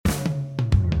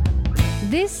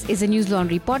This is a News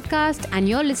Laundry podcast, and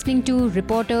you're listening to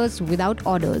Reporters Without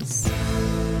Orders.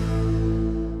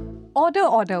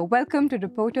 Order. Welcome to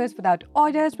Reporters Without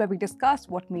Orders, where we discuss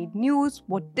what made news,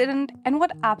 what didn't, and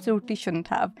what absolutely shouldn't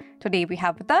have. Today we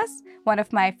have with us one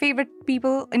of my favorite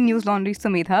people in News Laundry,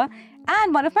 Sumedha,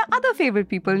 and one of my other favorite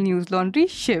people in News Laundry,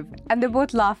 Shiv. And they're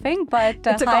both laughing, but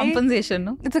it's a compensation,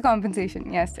 no? It's a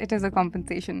compensation, yes. It is a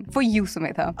compensation for you,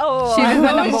 Sumedha. Oh, Shiv is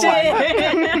the number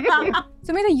one.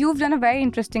 Sumedha, you've done a very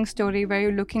interesting story where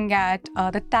you're looking at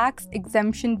the tax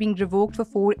exemption being revoked for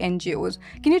 4 NGOs.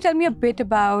 Can you tell me a bit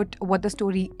about what the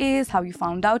story is, how you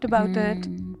found out about it?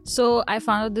 So I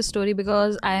found out this story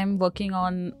because I am working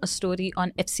on a story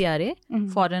on FCRA,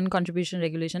 Foreign Contribution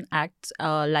Regulation Act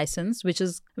license, which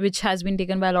has been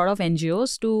taken by a lot of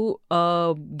NGOs to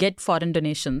get foreign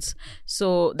donations.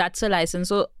 So that's a license.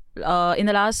 So in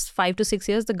the last 5 to 6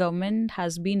 years, the government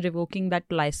has been revoking that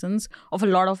license of a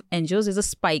lot of NGOs. There's a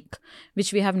spike,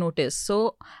 which we have noticed.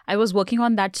 So I was working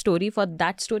on that story. For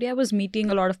that story, I was meeting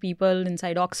a lot of people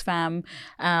inside Oxfam,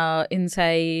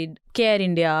 inside Care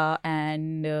India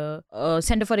and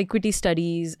Center for Equity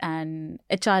Studies and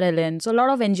HRLN. So a lot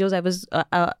of NGOs,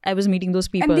 I was meeting those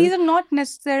people. And these are not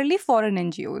necessarily foreign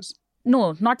NGOs.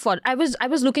 No, not for. I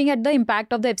was looking at the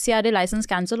impact of the FCRA license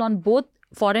cancel on both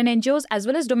foreign NGOs as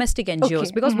well as domestic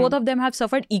NGOs, because both of them have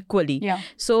suffered equally. Yeah.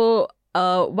 So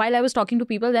while I was talking to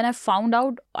people, then I found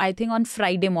out, I think on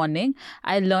Friday morning,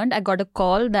 I got a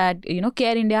call that,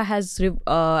 Care India has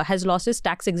lost its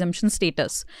tax exemption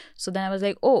status. So then I was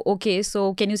like, oh, okay,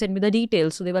 so can you send me the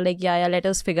details? So they were like, yeah, let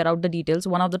us figure out the details.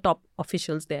 One of the top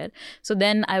officials there. So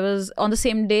then I was, on the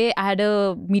same day, I had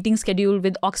a meeting scheduled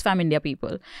with Oxfam India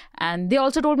people. And they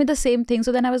also told me the same thing.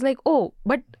 So then I was like, oh,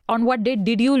 but on what date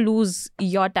did you lose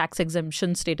your tax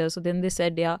exemption status? So then they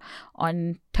said, yeah,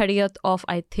 on 30th of,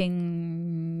 I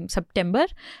think, September,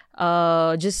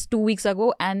 just 2 weeks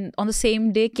ago. And on the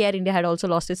same day, Care India had also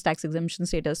lost its tax exemption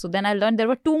status. So then I learned there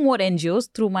were 2 more NGOs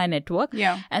through my network.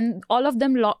 Yeah. And all of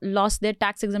them lost their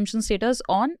tax exemption status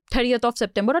on 30th of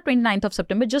September or 29th of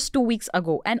September, just 2 weeks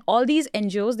ago. And all these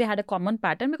NGOs, they had a common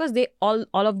pattern because they all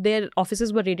of their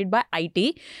offices were rated by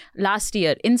IT last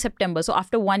year in September. So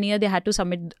after 1 year, they had to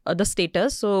submit the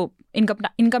status. So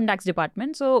income tax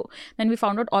department. So then we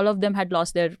found out all of them had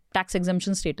lost their tax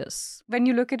exemption status. When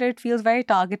you look at it feels very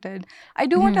targeted. I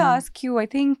do want to ask you, I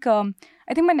think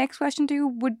my next question to you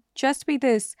would just be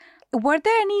this. Were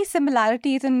there any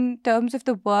similarities in terms of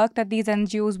the work that these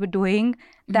NGOs were doing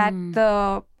that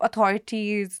the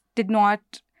authorities did not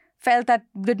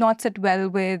sit well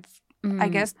with, I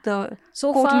guess, the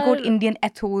quote-unquote Indian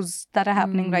ethos that are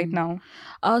happening right now?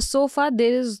 So far,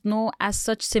 there is no as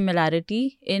such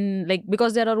similarity in,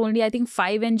 because there are only, I think,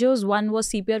 5 NGOs. One was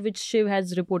CPR, which Shiv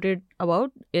has reported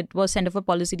about. It was Center for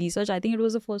Policy Research. I think it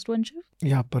was the first one, Shiv?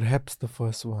 Yeah, perhaps the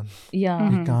first one. Yeah.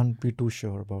 We can't be too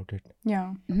sure about it.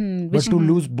 Yeah. But to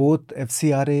lose both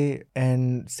FCRA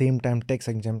and same time tax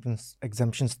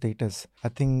exemption status, I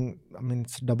think,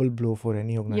 it's a double blow for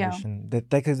any organization. The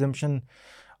tax exemption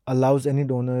allows any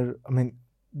donor,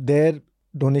 their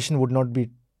donation would not be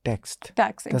taxed.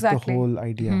 That's exactly the whole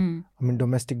idea.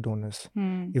 Domestic donors.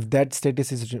 If that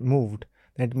status is removed,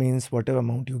 that means whatever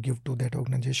amount you give to that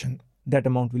organization, that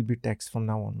amount will be taxed from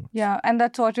now on. Yeah, and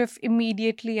that sort of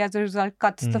immediately, as a result,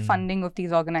 cuts the funding of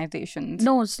these organizations.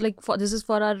 No, it's this is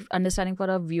for our understanding for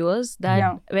our viewers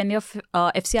that when your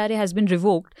FCRA has been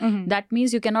revoked, that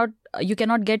means you cannot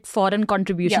get foreign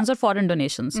contributions or foreign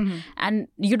donations, and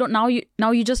you don't now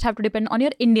you just have to depend on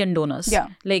your Indian donors,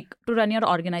 to run your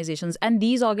organizations. And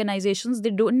these organizations,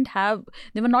 they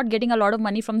were not getting a lot of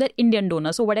money from their Indian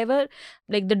donors. So whatever,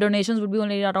 the donations would be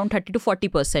only around 30 to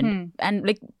 40%,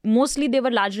 and mostly they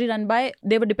were largely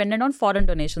they were dependent on foreign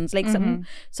donations.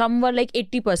 Some were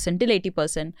 80% till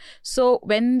 80%. So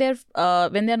when they're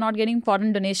not getting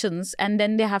foreign donations, and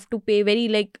then they have to pay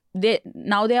they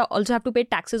also have to pay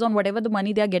taxes on whatever the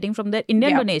money they are getting from their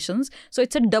Indian donations. So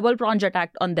it's a double pronged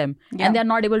attack on them, and they're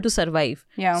not able to survive.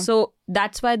 So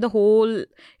that's why the whole,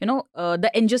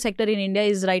 the NGO sector in India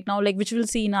is right now, which we'll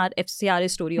see in our FCRA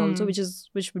story also,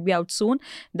 which will be out soon,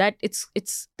 that it's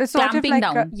clamping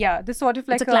down. This sort of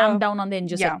it's a clamp down on the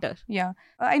NGO sector. Yeah.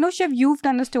 I know, Shiv, you've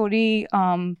done a story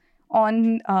on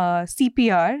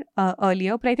CPR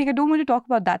earlier, but I think I don't want to talk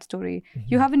about that story.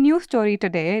 You have a new story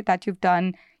today that you've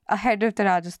done ahead of the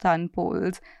Rajasthan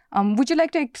polls. Would you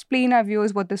like to explain our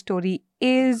viewers what the story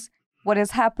is, what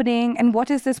is happening, and what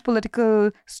is this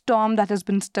political storm that has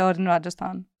been stirred in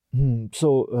Rajasthan?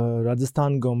 So,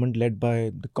 Rajasthan government led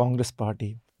by the Congress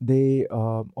party, they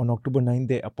on October 9,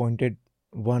 they appointed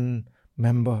one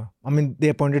member. They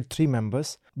appointed 3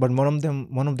 members, but one of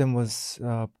them was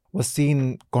was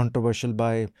seen controversial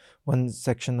by one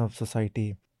section of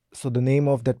society. So the name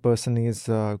of that person is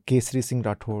Kesari Singh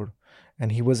Rathod,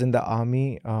 and he was in the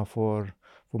army for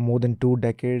more than 2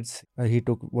 decades. He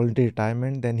took voluntary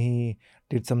retirement. Then he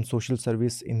did some social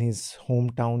service in his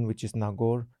hometown, which is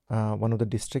Nagaur, one of the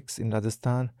districts in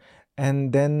Rajasthan.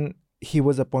 And then he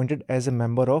was appointed as a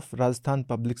member of Rajasthan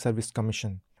Public Service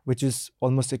Commission, which is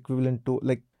almost equivalent to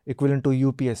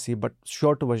UPSC, but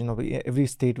short version of it. Every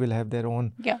state will have their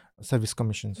own service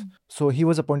commissions. So he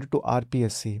was appointed to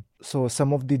RPSC. So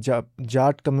some of the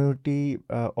Jat community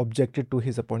objected to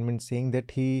his appointment, saying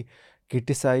that he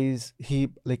criticized,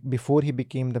 before he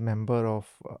became the member of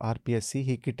RPSC,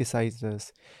 he criticized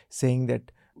us, saying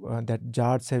that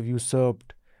Jats have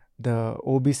usurped the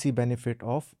OBC benefit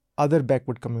of other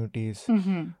backward communities.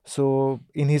 So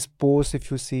in his posts,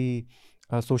 if you see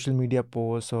social media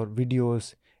posts or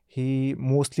videos, he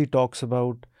mostly talks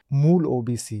about Mool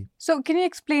OBC. So can you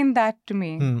explain that to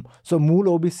me? So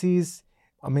Mool OBCs,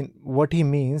 what he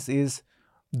means is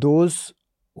those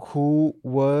who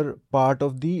were part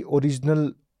of the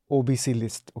original OBC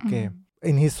list. Okay.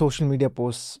 In his social media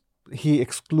posts, he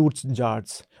excludes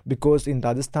Jats, because in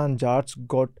Rajasthan, Jats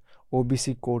got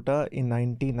OBC quota in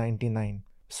 1999.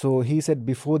 So he said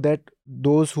before that,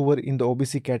 those who were in the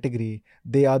OBC category,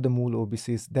 they are the Mool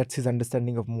OBCs. That's his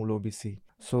understanding of Mool OBC.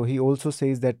 So he also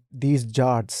says that these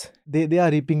Jats, they are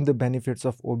reaping the benefits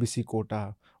of OBC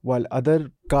quota, while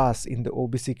other castes in the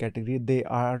OBC category, they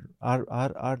are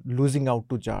losing out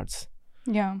to Jats.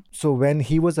 Yeah. So when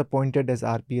he was appointed as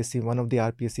RPSC, one of the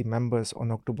RPSC members on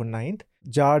October 9th,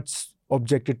 Jats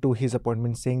objected to his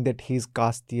appointment, saying that he's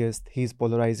casteist, he's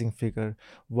polarizing figure.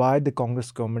 Why the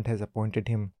Congress government has appointed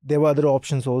him? There were other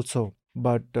options also,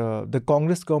 but the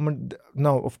Congress government,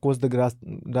 now of course the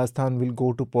Rajasthan will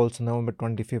go to polls on November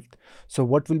 25th. So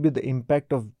what will be the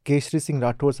impact of Kesari Singh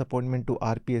Rathod's appointment to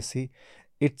RPSC?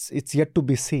 It's yet to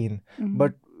be seen.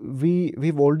 But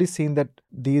we've already seen that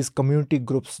these community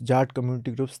groups, Jat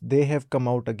community groups, they have come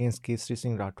out against Kesari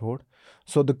Singh Rathod.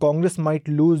 So the Congress might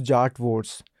lose Jat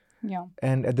votes. Yeah.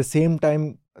 And at the same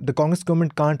time, the Congress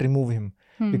government can't remove him,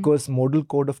 because Model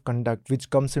Code of Conduct, which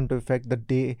comes into effect the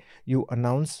day you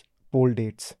announce poll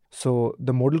dates. So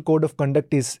the Model Code of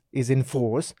Conduct is in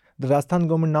force. The Rajasthan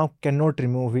government now cannot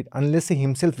remove it unless he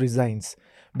himself resigns,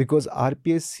 because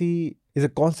RPSC is a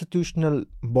constitutional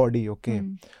body. Okay.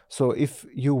 So if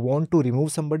you want to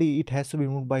remove somebody, it has to be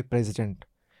removed by president.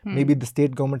 Maybe the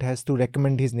state government has to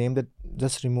recommend his name, that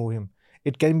just remove him.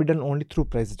 It can be done only through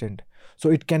president. So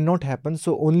it cannot happen.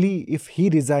 So only if he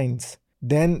resigns,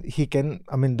 then he can,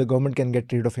 the government can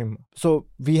get rid of him. So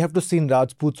we have to see in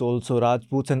Rajputs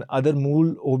and other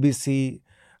Mool OBC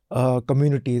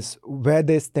communities, where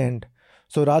they stand.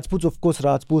 So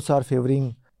Rajputs are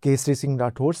favoring Kesari Singh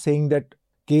Rathod, saying that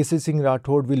Kesari Singh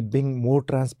Rathod will bring more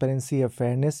transparency and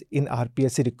fairness in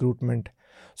RPSC recruitment.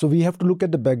 So we have to look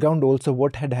at the background also,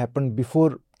 what had happened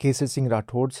before Kesari Singh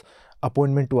Rathod's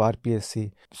appointment to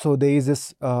RPSC. So there is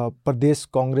this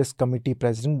Pradesh Congress Committee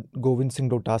President Govind Singh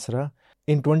Dotasra.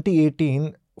 In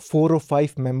 2018, 4 or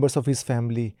 5 members of his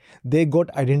family, they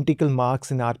got identical marks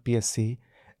in RPSC,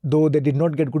 though they did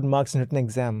not get good marks in written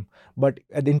exam. But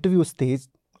at the interview stage,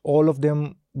 all of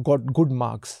them got good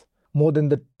marks, more than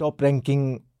the top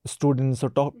ranking students or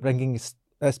top ranking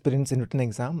aspirants in written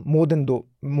exam, more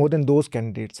than those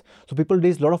candidates. So people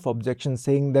raised a lot of objections,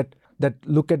 saying that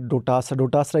look at Dotasra.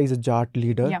 Dotasra is a Jat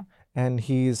leader, and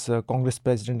he is a Congress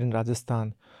president in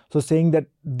Rajasthan. So saying that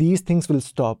these things will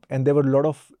stop. And there were a lot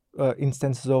of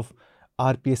instances of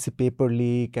RPSC paper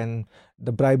leak and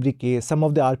the bribery case. Some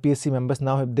of the RPSC members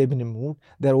now they've been removed.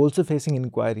 They're also facing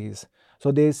inquiries.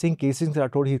 So they're saying Kesari Singh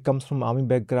Rathod, he comes from army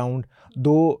background,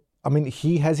 though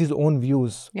he has his own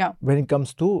views when it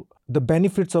comes to the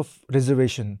benefits of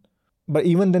reservation. But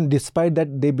even then, despite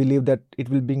that, they believe that it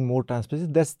will bring more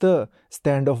transparency. That's the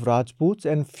stand of Rajputs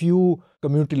and few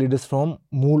community leaders from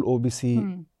Mool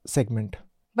OBC segment.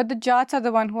 But the Jats are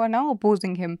the one who are now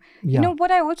opposing him. Yeah. You know,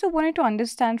 what I also wanted to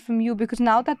understand from you, because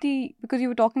now that because you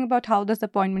were talking about how this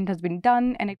appointment has been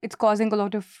done and it's causing a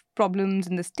lot of problems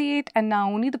in the state, and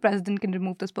now only the president can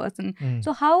remove this person.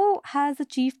 So how has the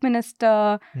chief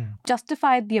minister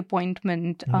justified the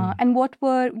appointment? And what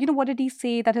did he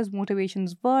say that his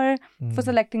motivations were for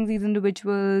selecting these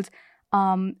individuals?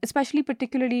 Especially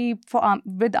particularly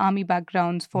with army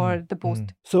backgrounds for the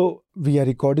post. So we are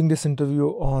recording this interview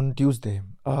on Tuesday.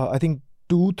 I think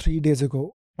 2-3 days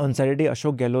ago, on Saturday,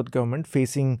 Ashok Gehlot government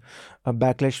facing a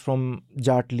backlash from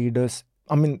Jat leaders.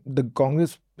 The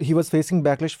Congress, he was facing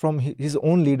backlash from his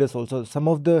own leaders also. Some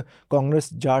of the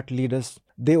Congress Jat leaders,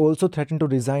 they also threatened to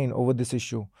resign over this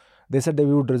issue. They said they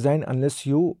would resign unless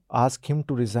you ask him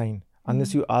to resign,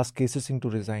 unless you ask KC Singh to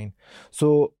resign.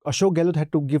 So Ashok Gehlot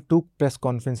had to give 2 press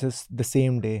conferences the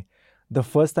same day. The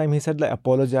first time he said, like,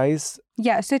 apologize.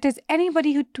 Yeah, so it is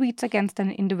anybody who tweets against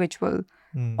an individual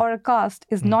or a caste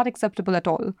is not acceptable at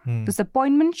all. This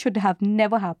appointment should have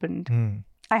never happened.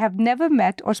 I have never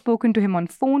met or spoken to him on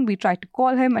phone. We tried to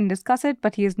call him and discuss it,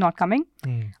 but he is not coming.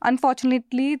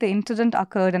 Unfortunately, the incident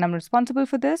occurred and I'm responsible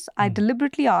for this. I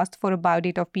deliberately asked for a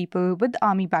biodata of people with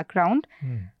army background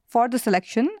for the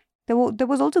selection. There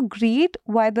was also greed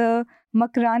why the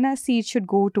Makarana seat should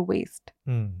go to waste.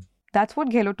 That's what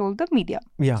Gehlot told the media.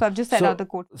 Yeah. So I've just said out the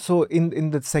quote. So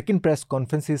in the second press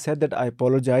conference, he said that I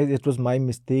apologize. It was my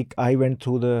mistake. I went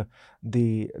through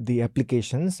the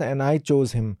applications and I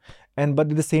chose him.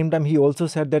 But at the same time, he also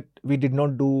said that we did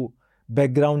not do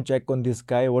background check on this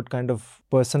guy, what kind of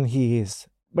person he is.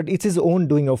 But it's his own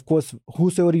doing. Of course,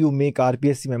 whosoever you make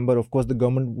RPSC member, of course, the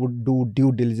government would do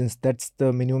due diligence. That's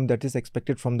the minimum that is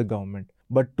expected from the government.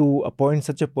 But to appoint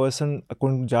such a person,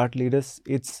 according to Jat leaders,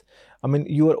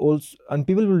 you are also, and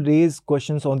people will raise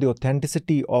questions on the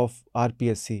authenticity of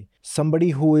RPSC. Somebody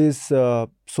who is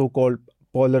so-called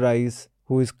polarized,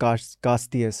 who is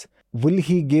casteist, will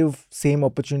he give same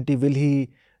opportunity? Will he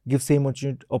give same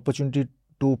opportunity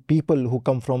to people who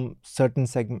come from certain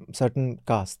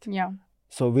caste? Yeah.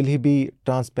 So will he be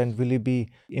transparent? Will he be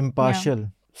impartial? Yeah.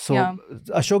 So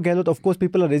Ashok Gehlot, of course,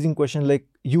 people are raising questions like,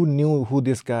 you knew who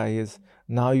this guy is.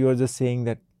 Now you are just saying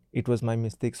that it was my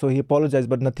mistake. So he apologized,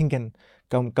 but nothing can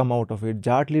come out of it.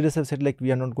 Jat leaders have said, like,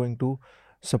 we are not going to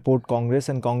support Congress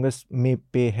and Congress may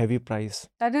pay heavy price.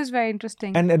 That is very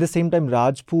interesting. And at the same time,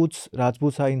 Rajputs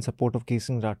are in support of Kesri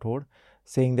Singh Rathod,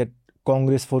 saying that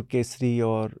Congress for Kesri,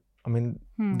 or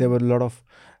there were a lot of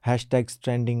hashtags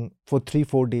trending for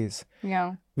 3-4 days.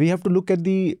 Yeah. We have to look at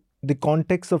the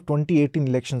context of 2018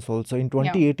 elections also. In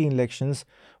 2018 elections,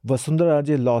 Vasundhara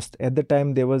Raje lost. At the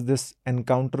time, there was this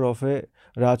encounter of a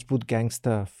Rajput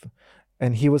gangster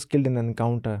and he was killed in an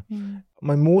encounter.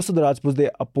 Most of the Rajputs, they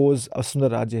oppose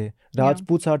Vasundhara Raje.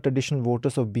 Rajputs are traditional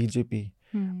voters of BJP.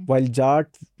 While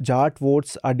Jat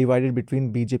votes are divided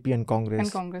between BJP and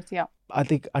Congress. I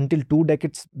think until 2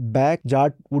 decades back,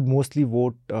 Jat would mostly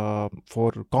vote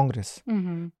for Congress.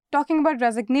 Talking about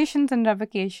resignations and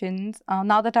revocations,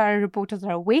 now that our reporters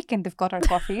are awake and they've got our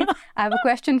coffee, I have a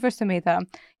question for Sumedha.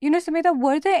 Sumedha,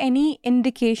 were there any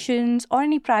indications or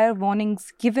any prior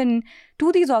warnings given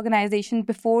to these organizations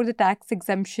before the tax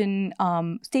exemption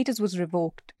status was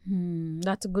revoked?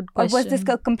 That's a good question. Or was this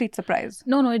a complete surprise?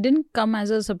 No, it didn't come as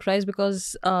a surprise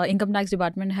because Income Tax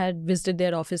Department had visited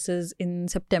their offices in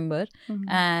September.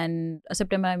 And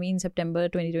September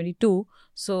 2022.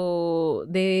 So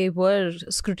they were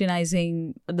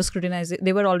scrutinizing,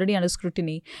 they were already under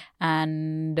scrutiny.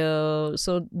 And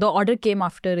so the order came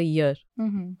after a year.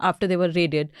 After they were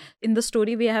raided. In the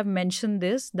story, we have mentioned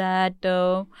this, that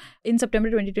in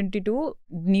September 2022,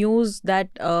 news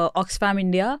that Oxfam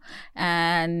India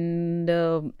and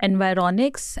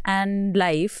Environics and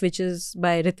Life, which is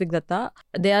by Ritvik Datta,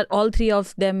 all 3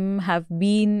 of them have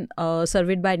been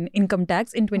surveyed by income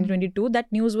tax in 2022.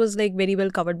 That news was like very well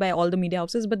covered by all the media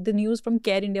houses, but the news from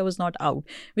Care India was not out,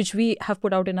 which we have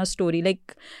put out in our story.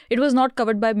 Like, it was not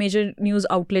covered by major news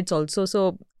outlets also.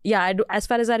 So yeah, as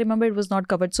far as I remember, it was not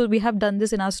covered. So we have done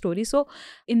this in our story. So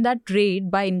in that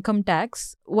raid by income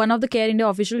tax, one of the Care India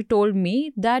officials told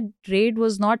me that raid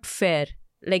was not fair.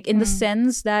 Like, in the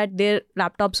sense that their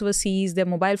laptops were seized, their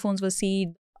mobile phones were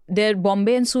seized, their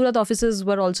Bombay and Surat offices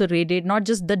were also raided, not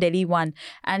just the Delhi one.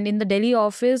 And in the Delhi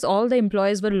office, all the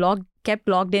employees were kept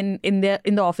locked in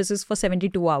the offices for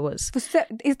 72 hours. Is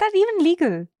that even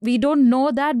legal? We don't know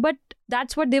that, but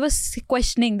that's what they were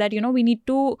questioning, that we need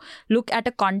to look at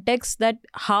a context, that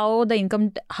how the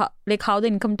income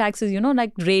tax is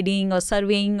like raiding or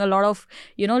surveying a lot of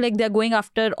like they're going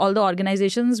after all the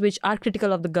organizations which are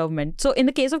critical of the government. So in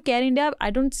the case of Care India,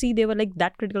 I don't see they were like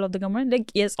that critical of the government. Like,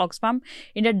 yes, Oxfam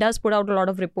India does put out a lot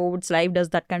of reports, Life does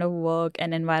that kind of work,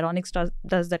 and Environics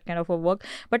does that kind of a work,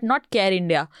 but not Care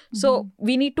India. So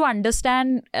we need to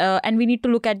understand and we need to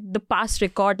look at the past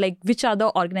record, like which are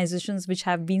the organizations which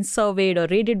have been surveyed or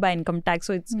raided by income tax.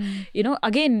 So it's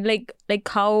again like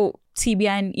how CBI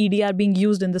and ED are being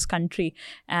used in this country,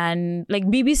 and like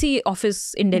BBC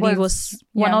office in Delhi was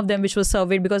one of them which was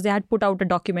surveyed because they had put out a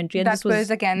documentary, and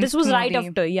this was right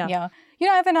after. I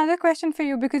have another question for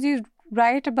you, because you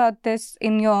write about this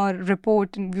in your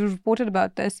report and you reported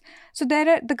about this. So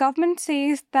the government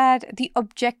says that the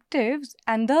objectives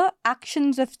and the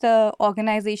actions of the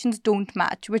organizations don't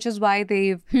match, which is why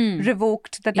they've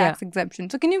revoked the tax exemption.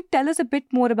 So can you tell us a bit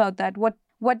more about that? What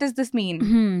What does this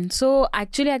mean? So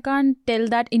actually, I can't tell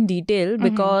that in detail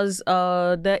because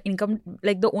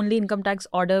the only income tax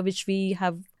order which we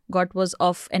have got was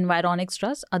of Environics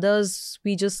Trust. Others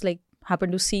we just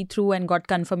happened to see through and got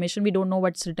confirmation. We don't know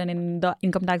what's written in the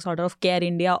income tax order of Care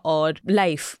India or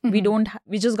Life. We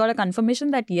just got a confirmation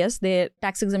that yes, their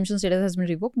tax exemption status has been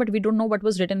revoked, but we don't know what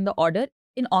was written in the order.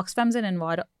 In Oxfam's and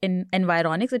in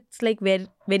Environics, it's very,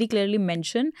 very clearly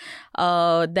mentioned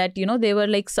that they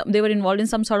were involved in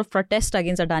some sort of protest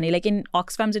against Adani. Like in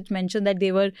Oxfam's, it's mentioned that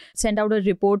they were sent out a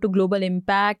report to Global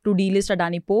Impact to delist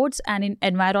Adani ports, and in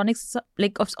Environics,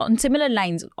 on similar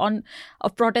lines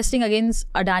of protesting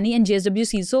against Adani and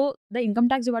JSWC. So the income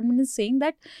tax department is saying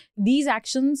that these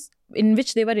actions in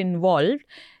which they were involved,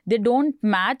 they don't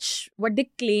match what they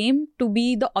claim to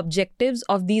be the objectives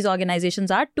of these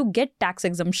organizations are to get tax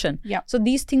exemption. Yeah. So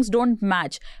these things don't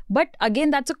match. But again,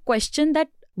 that's a question that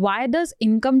why does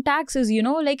income tax is,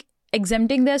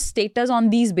 exempting their status on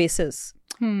these bases?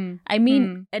 I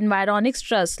mean, Environics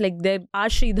Trust, the R.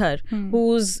 Sridhar,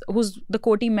 who's the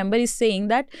core team member, is saying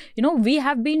that, we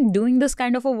have been doing this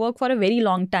kind of a work for a very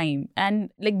long time.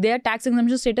 And their tax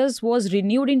exemption status was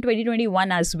renewed in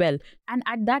 2021 as well. And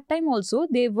at that time also,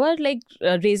 they were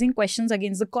raising questions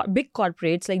against the big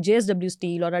corporates like JSW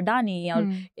Steel or Adani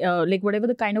or whatever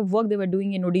the kind of work they were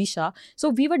doing in Odisha.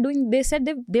 So they said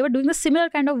they were doing the similar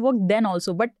kind of work then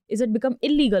also. But is it become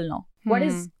illegal now? What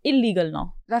is illegal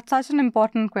now? That's such an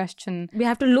important question. We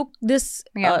have to look this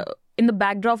in the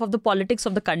backdrop of the politics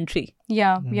of the country.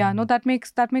 Yeah. No, that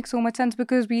makes so much sense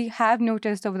because we have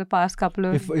noticed over the past couple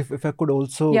of. If I could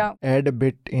also add a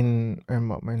bit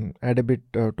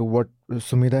to what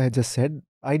Sumita had just said.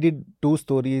 I did 2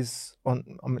 stories on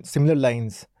similar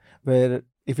lines where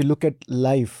if you look at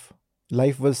Life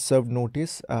was served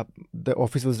notice. The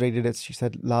office was raided, as she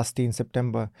said, last in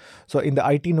September. So in the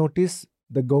IT notice,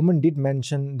 the government did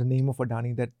mention the name of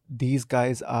Adani, that these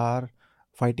guys are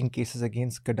fighting cases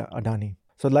against Adani.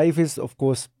 So Life is, of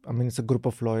course, it's a group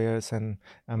of lawyers and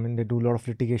they do a lot of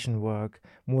litigation work,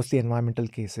 mostly environmental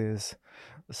cases.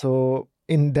 So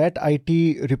in that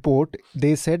IT report,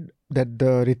 they said that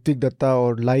the Ritwik Datta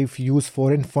or Life use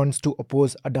foreign funds to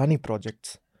oppose Adani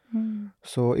projects.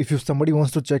 So if somebody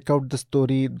wants to check out the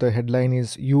story, the headline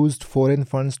is "Used Foreign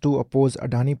Funds to Oppose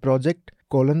Adani Project,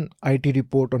 IT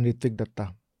report on Ritwik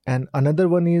Datta." And another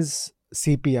one is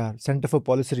CPR, Center for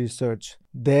Policy Research.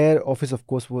 Their office, of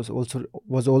course, was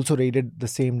also raided the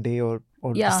same day or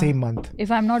the same month.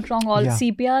 If I'm not wrong, all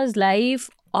CPR's, Life,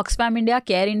 Oxfam India,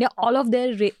 Care India, all of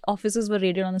their offices were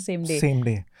raided on the same day. Same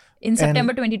day. In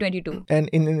September 2022. And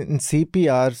in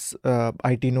CPR's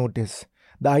IT notice,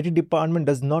 the IT department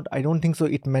does not, I don't think so,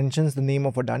 it mentions the name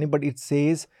of Adani, but it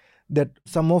says that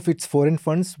some of its foreign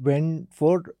funds went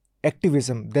for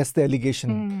activism. That's the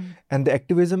allegation. And the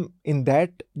activism in that,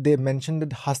 they mentioned that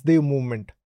Hasdev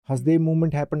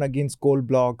movement happened against coal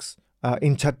blocks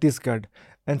in Chhattisgarh.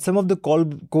 And some of the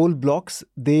coal blocks,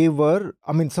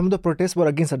 some of the protests were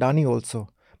against Adani also.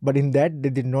 But in that, they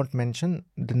did not mention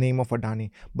the name of Adani.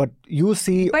 But you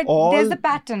see there's a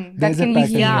pattern that can be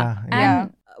seen. Yeah.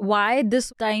 Why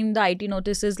this time the IT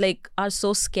notices are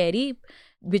so scary,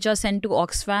 which are sent to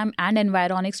Oxfam and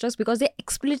Environics Trust, because they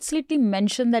explicitly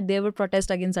mentioned that they were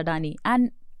protest against Adani. And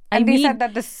they said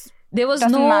that there was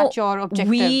doesn't no match your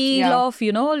objectives. Wheel of,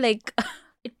 it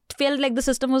felt like the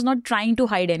system was not trying to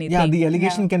hide anything. Yeah, the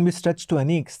allegation can be stretched to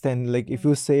any extent. If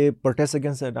you say protest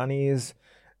against Adani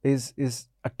is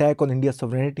attack on India's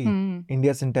sovereignty,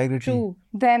 India's integrity. True.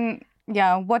 Then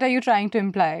what are you trying to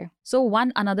imply? So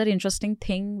another interesting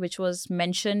thing which was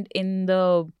mentioned in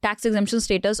the tax exemption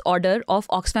status order of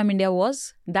Oxfam India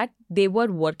was that they were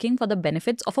working for the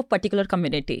benefits of a particular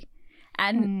community.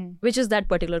 And which is that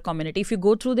particular community? If you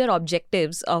go through their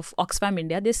objectives of Oxfam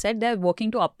India, they said they're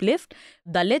working to uplift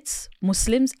Dalits,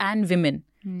 Muslims and women.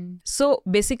 So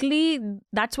basically,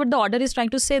 that's what the order is trying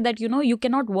to say, that, you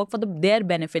cannot work for their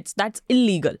benefits. That's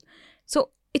illegal. So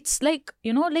it's the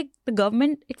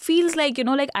government, it feels like,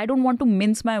 I don't want to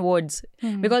mince my words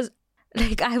because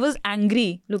I was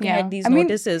angry looking at these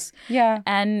notices.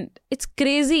 And it's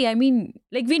crazy.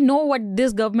 We know what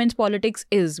this government's politics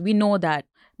is. We know that.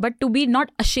 But to be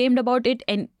not ashamed about it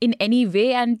in any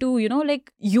way and to,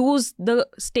 use the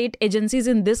state agencies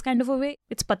in this kind of a way,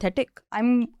 it's pathetic.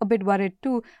 I'm a bit worried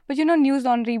too. But, News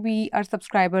Laundry, we are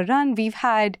subscriber run. We've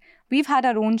had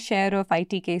our own share of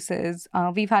IT cases.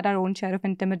 We've had our own share of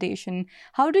intimidation.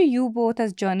 How do you both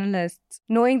as journalists,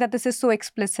 knowing that this is so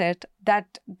explicit,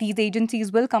 that these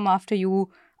agencies will come after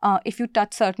you if you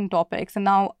touch certain topics, and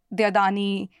now the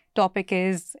Adani topic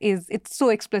it's so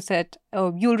explicit,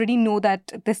 you already know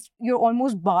that you're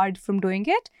almost barred from doing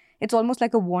it it's almost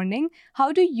like a warning.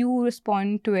 How do you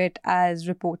respond to it as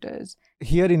reporters?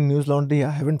 Here in News Laundry,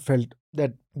 I haven't felt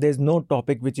that there's no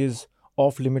topic which is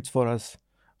off limits for us.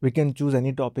 We can choose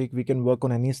any topic, we can work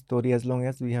on any story as long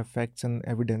as we have facts and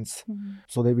evidence,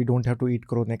 so that we don't have to eat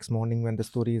crow next morning when the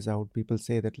story is out. People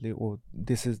say that, oh,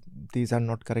 these are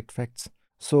not correct facts.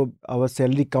 So our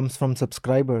salary comes from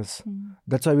subscribers.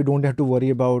 That's why we don't have to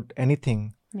worry about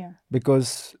anything. Yeah.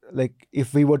 Because like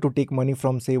if we were to take money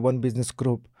from, say, one business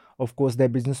group, of course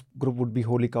that business group would be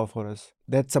holy cow for us.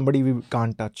 That's somebody we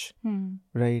can't touch,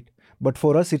 right? But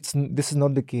for us, this is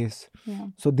not the case. Yeah.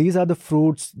 So these are the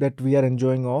fruits that we are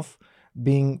enjoying of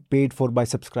being paid for by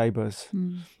subscribers.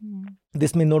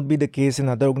 This may not be the case in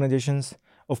other organizations.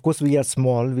 Of course, we are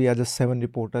small. We are just 7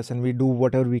 reporters and we do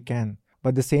whatever we can. But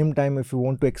at the same time, if we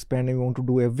want to expand and we want to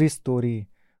do every story,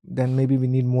 then maybe we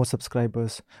need more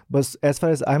subscribers. But as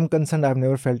far as I'm concerned, I've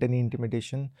never felt any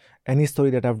intimidation. Any story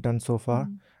that I've done so far,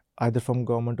 either from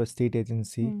government or state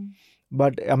agency.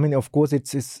 But I mean, of course,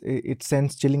 it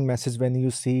sends chilling message when you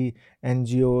see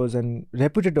NGOs and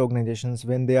reputed organizations,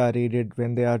 when they are raided,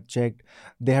 when they are checked,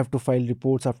 they have to file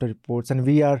reports after reports, and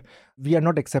we are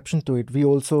not exception to it.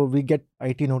 We get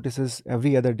IT notices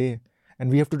every other day, and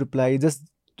we have to reply just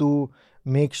to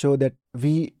make sure that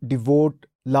we devote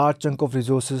large chunk of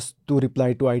resources to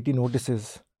reply to IT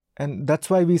notices. And that's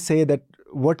why we say that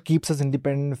what keeps us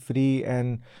independent, free,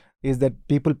 and is that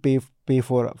people pay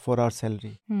for our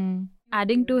salary.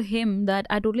 Adding to him, that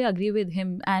I totally agree with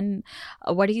him, and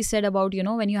what he said about,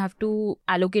 when you have to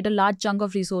allocate a large chunk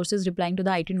of resources replying to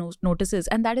the IT notices,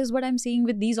 and that is what I'm seeing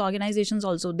with these organizations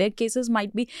also. Their cases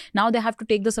might be, now they have to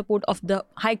take the support of the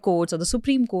high courts or the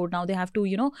Supreme Court. Now they have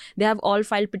to, they have all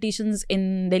filed petitions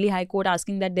in Delhi High Court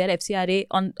asking that their FCRA,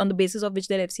 on the basis of which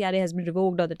their FCRA has been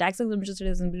revoked or the tax exemption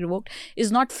has been revoked,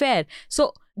 is not fair.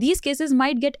 So these cases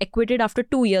might get acquitted after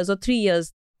 2 years or 3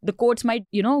 years. The courts might,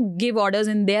 give orders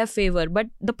in their favor, but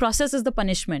the process is the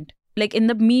punishment. Like in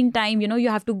the meantime, you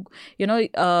have to,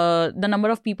 the number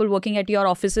of people working at your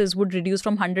offices would reduce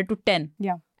from 100 to 10.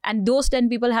 Yeah. And those 10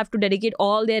 people have to dedicate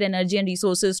all their energy and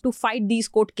resources to fight these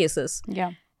court cases.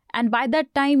 Yeah. And by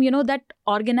that time, that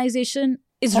organization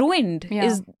is ruined.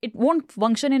 Yeah. It won't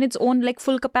function in its own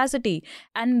full capacity.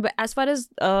 And as far as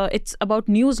it's about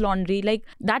News Laundry,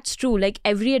 that's true.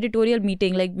 Every editorial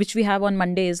meeting which we have on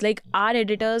Mondays, our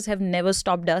editors have never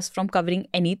stopped us from covering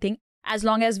anything, as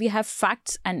long as we have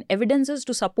facts and evidences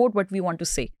to support what we want to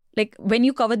say. When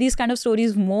you cover these kind of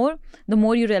stories more, the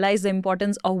more you realize the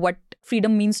importance of what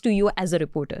freedom means to you as a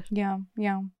reporter. Yeah.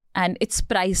 And it's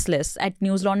priceless at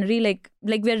News Laundry.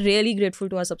 We're really grateful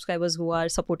to our subscribers who are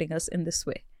supporting us in this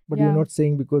way. But you're not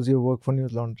saying because you work for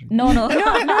News Laundry. No.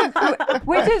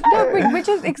 which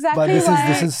is exactly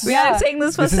why we are saying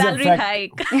this for salary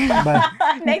hike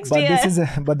next year.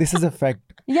 This is a fact.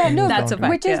 Yeah, no, that's a fact.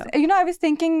 Which is, I was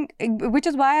thinking, which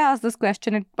is why I asked this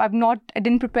question. I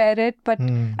didn't prepare it, but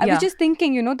I was just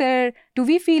thinking, do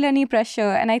we feel any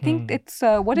pressure? And I think it's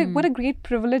what a great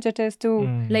privilege it is to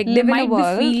live in a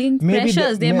world. Be feeling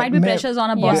pressures. There might be pressures on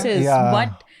our bosses,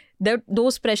 but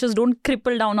those pressures don't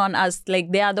cripple down on us.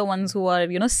 They are the ones who are,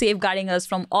 safeguarding us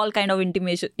from all kind of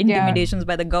intimidations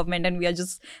by the government, and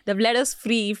they've let us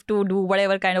free to do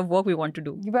whatever kind of work we want to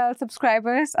do. Well,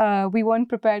 subscribers, we weren't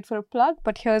prepared for a plug,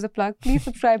 but here's a plug. Please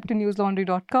subscribe to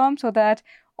newslaundry.com so that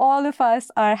all of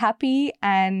us are happy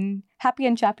and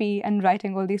chappy and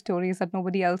writing all these stories that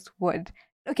nobody else would.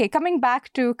 Okay, coming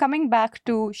back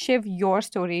to Shiv, your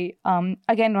story,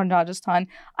 again on Rajasthan.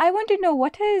 I want to know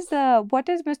what is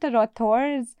Mr.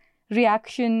 Rathor's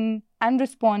reaction and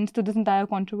response to this entire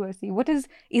controversy?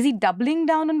 Is he doubling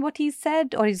down on what he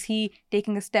said, or is he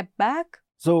taking a step back?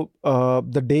 So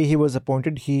the day he was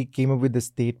appointed, he came up with a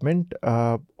statement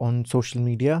on social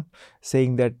media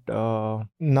saying that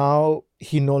now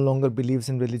he no longer believes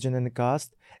in religion and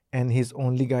caste, and his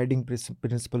only guiding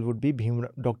principle would be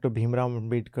Dr. Bhimrao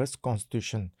Ambedkar's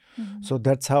constitution. So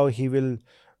that's how he will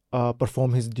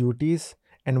perform his duties.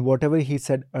 And whatever he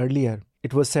said earlier,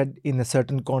 it was said in a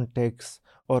certain context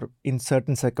or in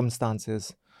certain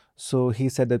circumstances. So he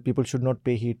said that people should not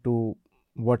pay heed to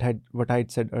what I had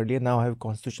said earlier. Now I have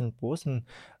constitutional post,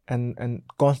 and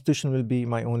constitution will be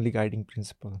my only guiding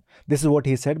principle. This is what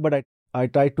he said, but I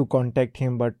tried to contact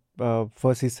him, but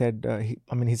first he said,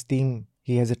 his team,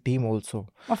 he has a team also.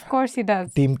 Of course he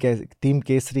does. Team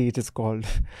Kesri, it is called.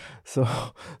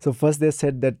 So first they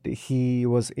said that he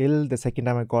was ill. The second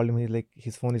time I called him,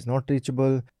 his phone is not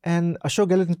reachable. And Ashok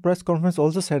Gehlotin's press conference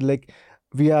also said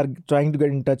we are trying to get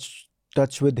in touch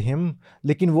touch with him,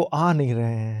 लेकिन वो आ नहीं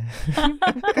रहे हैं.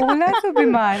 बोला तो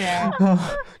बीमार है.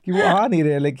 कि वो आ नहीं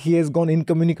रहे. Like he has gone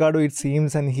incommunicado, it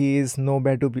seems, and he is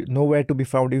nowhere to be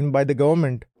found even by the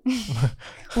government.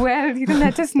 Well,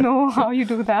 let us know how you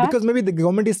do that. Because maybe the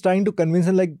government is trying to convince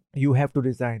him, like, you have to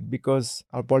resign because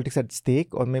our politics at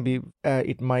stake, or maybe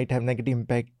it might have negative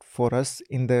impact for us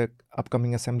in the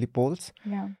upcoming assembly polls.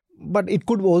 Yeah. But it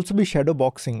could also be shadow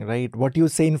boxing, right? What you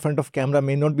say in front of camera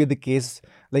may not be the case,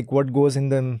 like what goes in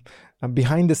the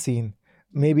behind the scene.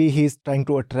 Maybe he's trying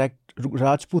to attract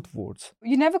Rajput votes.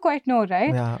 You never quite know,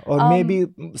 right? Yeah, or maybe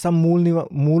some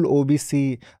Mool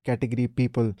OBC category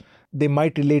people, they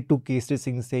might relate to Kesari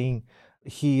Singh saying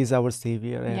he is our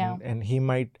savior, and he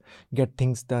might get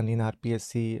things done in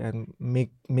RPSC and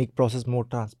make process more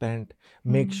transparent,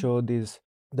 make sure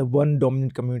the one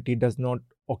dominant community does not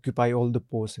occupy all the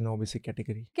posts in OBC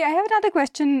category. Okay, I have another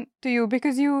question to you,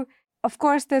 because of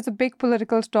course, there's a big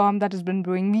political storm that has been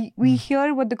brewing. We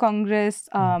hear what the Congress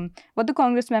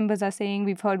members are saying.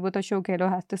 We've heard what Ashok Gehlot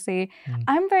has to say.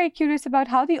 I'm very curious about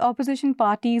how the opposition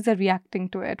parties are reacting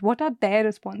to it. What are their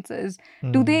responses?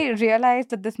 Do they realize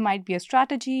that this might be a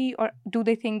strategy, or do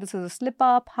they think this is a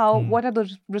slip-up? What are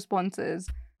the responses?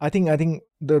 I think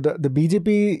the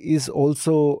BJP is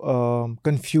also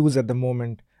confused at the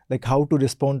moment, like how to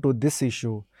respond to this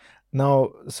issue. Now,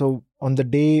 so on the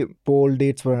day poll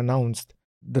dates were announced,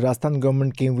 the Rajasthan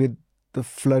government came with the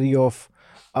flurry of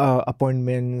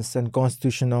appointments and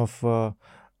constitution of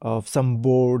some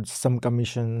boards, some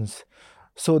commissions.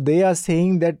 So they are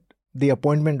saying that the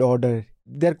appointment order,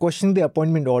 they're questioning the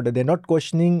appointment order. They're not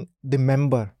questioning the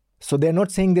member. So they're not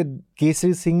saying that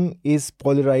Kesari Singh is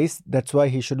polarized, that's why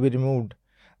he should be removed.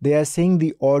 They are saying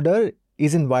the order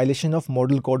is in violation of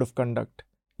Model Code of Conduct.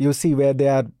 You see where they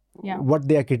are, what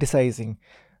they are criticizing.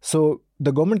 So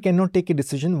the government cannot take a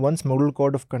decision once Model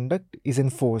Code of Conduct is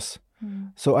in force.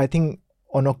 So I think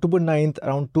on October 9th,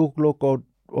 around 2 o'clock or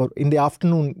in the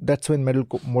afternoon, that's when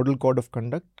Model Code of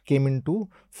Conduct came into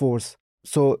force.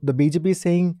 So the BJP is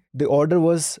saying the order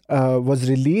was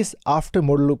released after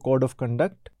Model Code of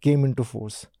Conduct came into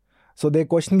force. So they're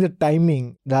questioning the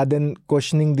timing rather than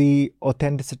questioning the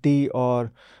authenticity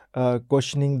or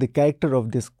questioning the character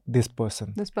of this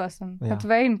person. This person. Yeah. That's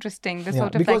very interesting.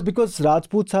 Because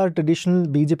Rajputs are traditional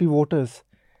BJP voters.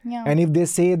 Yeah. And if they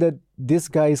say that this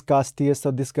guy is casteist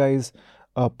or this guy is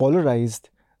polarized,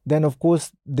 then of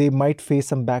course they might face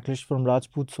some backlash from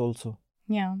Rajputs also.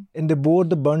 Yeah. And they bore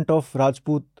the brunt of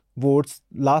Rajput votes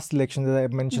last election that I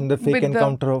mentioned, the fake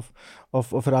encounter of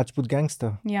a Rajput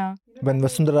gangster. Yeah. When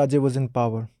Vasundhara Raje was in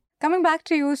power. Coming back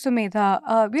to you, Sumedha,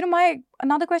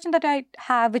 another question that I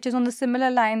have, which is on the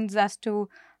similar lines as to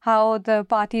how the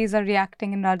parties are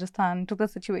reacting in Rajasthan to the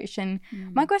situation.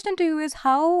 My question to you is,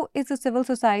 how is the civil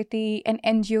society and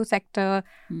NGO sector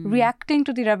reacting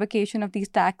to the revocation of these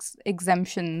tax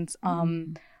exemptions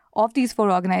of these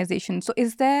 4 organizations? So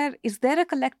is there a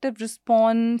collective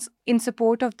response in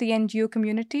support of the NGO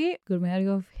community? Gurmeher, you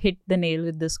have hit the nail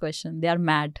with this question. They are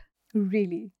mad.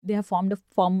 Really? They have formed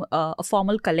a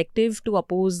formal collective to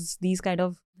oppose these kind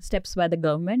of steps by the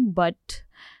government, but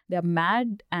they are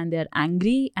mad and they are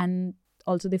angry, and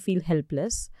also they feel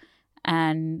helpless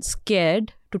and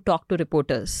scared to talk to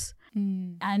reporters.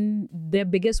 And their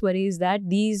biggest worry is that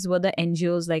these were the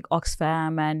NGOs like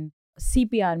Oxfam and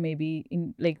CPR, maybe,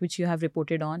 in which you have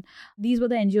reported on. These were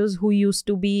the NGOs who used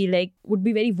to be would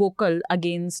be very vocal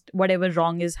against whatever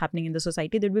wrong is happening in the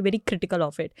society. They'd be very critical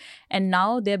of it. And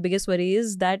now their biggest worry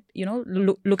is that,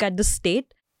 look at the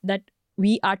state, that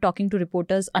we are talking to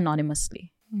reporters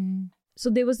anonymously. So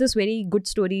there was this very good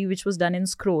story which was done in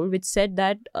Scroll, which said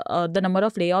that the number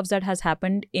of layoffs that has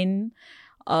happened in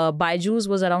Byju's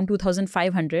was around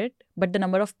 2,500, but the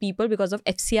number of people because of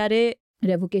FCRA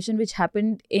revocation which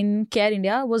happened in Care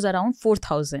India was around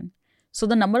 4,000. So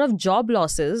the number of job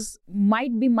losses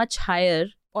might be much higher,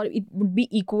 or it would be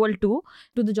equal to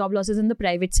the job losses in the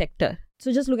private sector.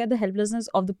 So just look at the helplessness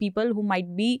of the people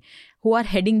who are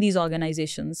heading these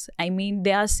organizations. I mean,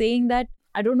 they are saying that,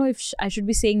 I don't know if I should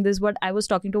be saying this, but I was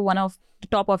talking to one of the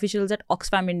top officials at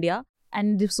Oxfam India,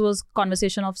 and this was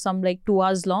conversation of some 2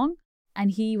 hours long,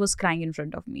 and he was crying in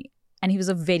front of me. And he was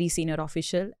a very senior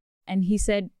official. And he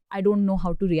said, I don't know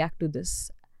how to react to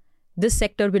this. This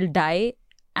sector will die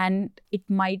and it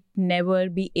might never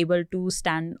be able to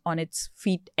stand on its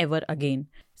feet ever again.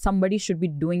 Somebody should be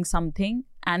doing something.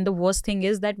 And the worst thing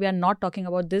is that we are not talking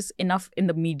about this enough in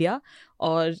the media.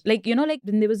 Or when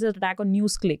there was an attack on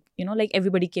NewsClick,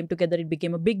 everybody came together. It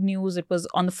became a big news. It was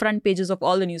on the front pages of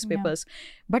all the newspapers. Yeah.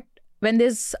 But when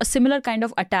there's a similar kind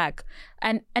of attack,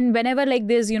 and whenever like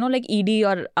there's like ED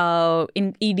or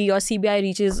in ED or CBI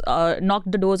reaches knock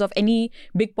the doors of any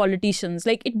big politicians,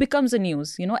 like it becomes a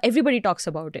news. Everybody talks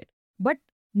about it, but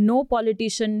no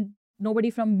politician, nobody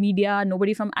from media,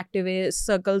 nobody from activist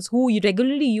circles who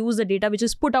regularly use the data which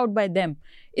is put out by them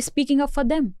is speaking up for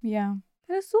them. Yeah.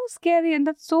 That's so scary and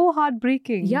that's so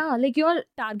heartbreaking. Yeah, like you're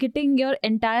targeting your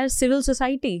entire civil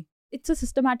society. It's a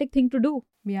systematic thing to do.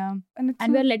 Yeah. And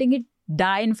we're letting it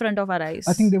die in front of our eyes.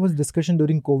 I think there was discussion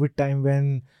during COVID time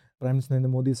when Prime Minister Narendra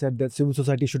Modi said that civil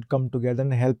society should come together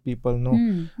and help people.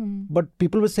 But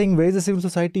people were saying, where is the civil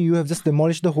society? You have just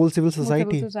demolished the whole civil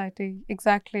society. Civil society,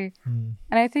 exactly. And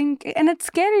I think, and it's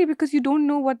scary because you don't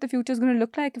know what the future is going to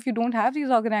look like if you don't have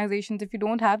these organizations, if you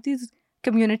don't have these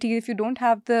communities, if you don't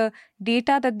have the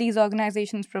data that these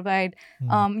organizations provide.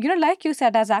 Like you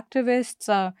said, as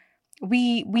activists,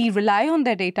 we rely on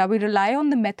their data, we rely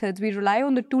on the methods, we rely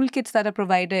on the toolkits that are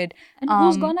provided. And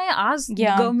who's gonna ask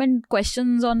government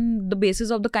questions on the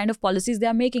basis of the kind of policies they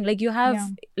are making? Like you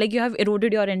have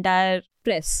eroded your entire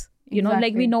press.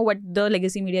 Like we know what the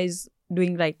legacy media is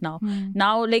doing right now.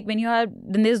 Now, like when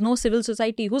there's no civil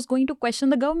society, who's going to question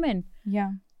the government?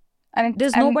 Yeah.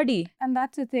 There's nobody. And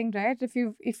that's the thing, right?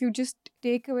 If you just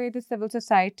take away the civil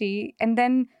society and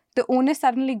then the onus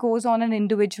suddenly goes on an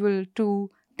individual to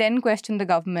then question the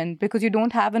government because you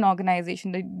don't have an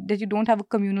organization, that you don't have a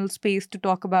communal space to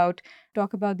talk about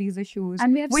these issues,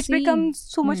 and which becomes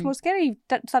so much more scary.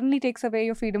 That suddenly takes away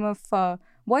your freedom of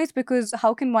voice, because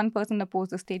how can one person oppose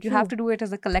the state? You have to do it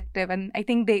as a collective, and I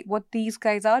think what these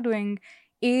guys are doing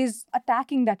is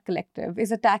attacking that collective,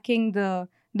 is attacking the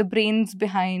brains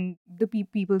behind the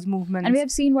people's movements. And we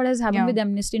have seen what has happened with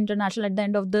Amnesty International. At the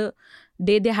end of the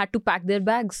day, they had to pack their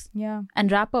bags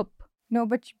and wrap up. No,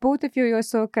 but both of you're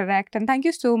so correct. And thank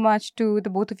you so much to the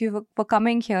both of you for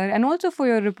coming here and also for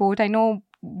your report. I know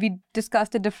we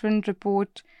discussed a different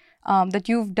report that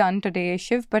you've done today,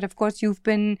 Shiv, but of course you've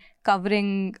been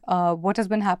covering what has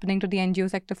been happening to the NGO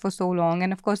sector for so long.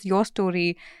 And of course your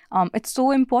story, it's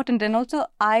so important and also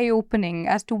eye-opening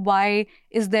as to why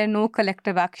is there no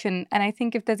collective action. And I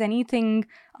think if there's anything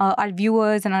our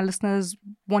viewers and our listeners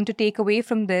want to take away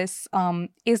from this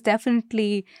is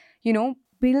definitely,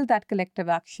 build that collective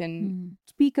action.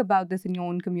 Speak about this in your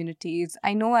own communities.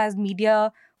 I know as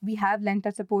media, we have lent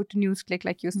our support to NewsClick,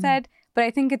 like you said, but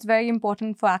I think it's very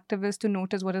important for activists to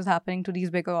notice what is happening to these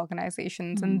bigger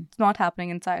organizations and it's not happening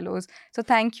in silos. So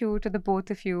thank you to the both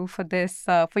of you for this,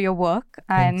 for your work.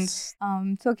 Thanks.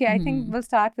 And I think we'll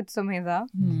start with Sumedha.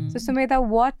 So Sumedha,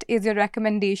 what is your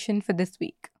recommendation for this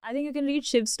week? I think you can read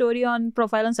Shiv's story on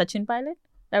profile on Sachin Pilot.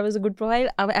 That was a good profile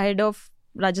ahead of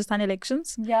Rajasthan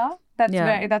elections. Yeah.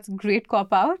 That's a great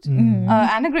cop out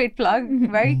and a great plug.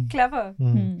 Very clever.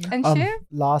 And Shiv?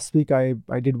 Last week I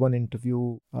did one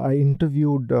interview. I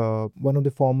interviewed one of the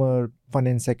former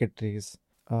finance secretaries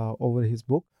over his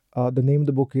book. The name of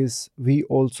the book is We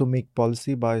Also Make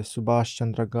Policy by Subhash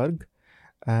Chandra Garg,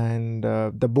 and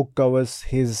the book covers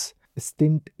his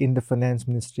stint in the finance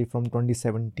ministry from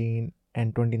 2017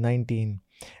 and 2019,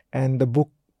 and the book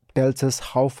tells us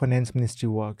how finance ministry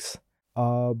works.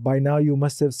 By now you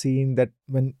must have seen that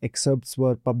when excerpts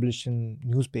were published in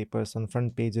newspapers on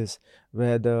front pages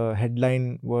where the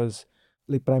headline was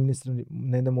like Prime Minister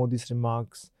Narendra Modi's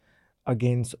remarks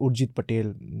against Urjit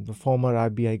Patel, the former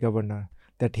RBI governor,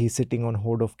 that he's sitting on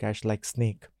hoard of cash like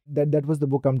snake. That was the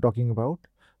book I'm talking about.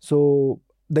 So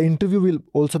the interview will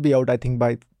also be out, I think,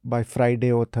 by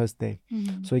Friday or Thursday.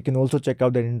 So you can also check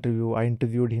out that interview. I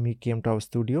interviewed him. He came to our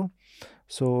studio.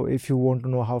 So if you want to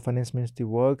know how finance ministry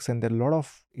works, and there are a lot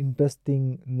of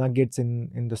interesting nuggets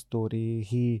in the story.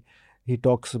 He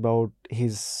talks about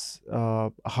his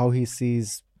how he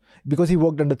sees, because he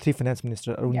worked under three finance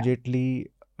ministers, Arun Jaitley,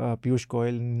 Piyush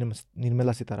Goyal,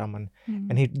 Nirmala Sitharaman,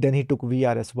 and he took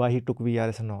VRS, why he took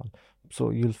VRS and all.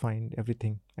 So you'll find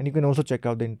everything, and you can also check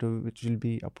out the interview, which will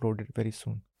be uploaded very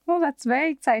soon. Oh, that's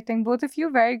very exciting. Both of you,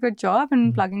 very good job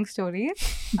in plugging stories.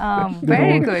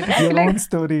 Very good. Your own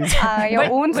stories. Your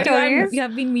own stories. You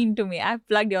have been mean to me. I've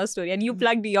plugged your story and you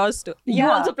plugged your story. You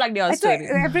also plugged your story.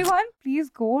 Everyone, please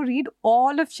go read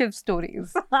all of Shiv's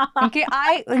stories. Okay,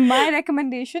 my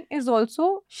recommendation is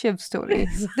also Shiv's story,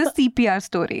 the CPR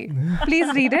story.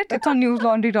 Please read it. It's on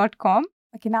newslaundry.com.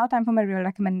 Okay, now time for my real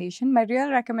recommendation. My real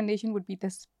recommendation would be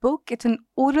this book. It's an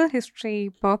oral history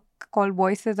book called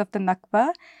Voices of the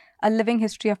Nakba, A Living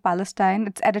History of Palestine.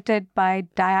 It's edited by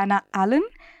Diana Allen,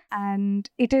 and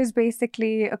it is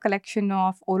basically a collection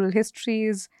of oral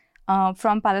histories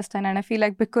from Palestine. And I feel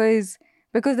like because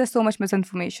there's so much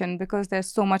misinformation, because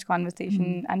there's so much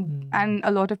conversation and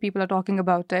a lot of people are talking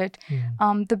about it,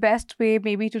 the best way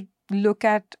maybe to look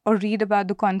at or read about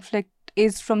the conflict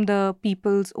is from the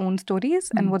people's own stories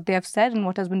and what they have said and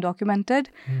what has been documented.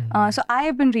 So I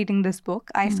have been reading this book.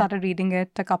 I started reading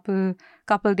it a couple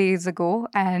days ago,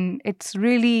 and it's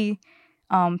really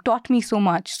taught me so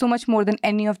much more than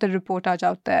any of the reportage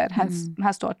out there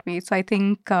has taught me. So I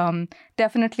think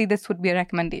definitely this would be a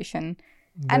recommendation.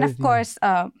 And of course,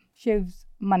 Shiv's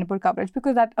Manipur coverage,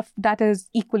 because that is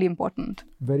equally important.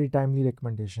 Very timely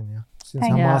recommendation, yeah. Since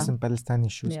Hamas and Palestine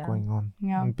issues going on.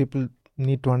 Yeah. And people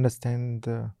need to understand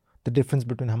the difference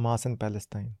between Hamas and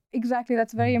Palestine. Exactly,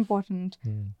 that's very important.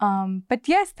 But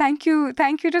yes, thank you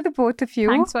to the both of you.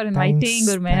 Thanks for inviting, Thanks,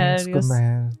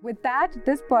 Gurmeher. With that,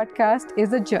 this podcast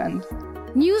is adjourned.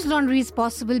 News Laundry is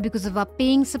possible because of our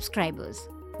paying subscribers.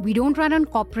 We don't run on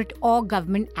corporate or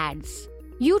government ads.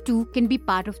 You too can be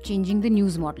part of changing the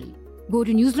news model. Go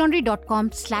to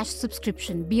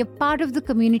newslaundry.com/subscription. Be a part of the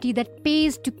community that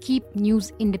pays to keep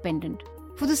news independent.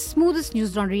 For the smoothest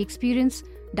News Laundry experience,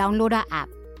 download our app.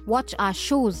 Watch our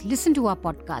shows, listen to our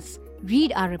podcasts,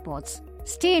 read our reports,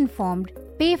 stay informed,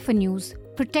 pay for news,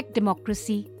 protect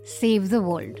democracy, save the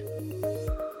world.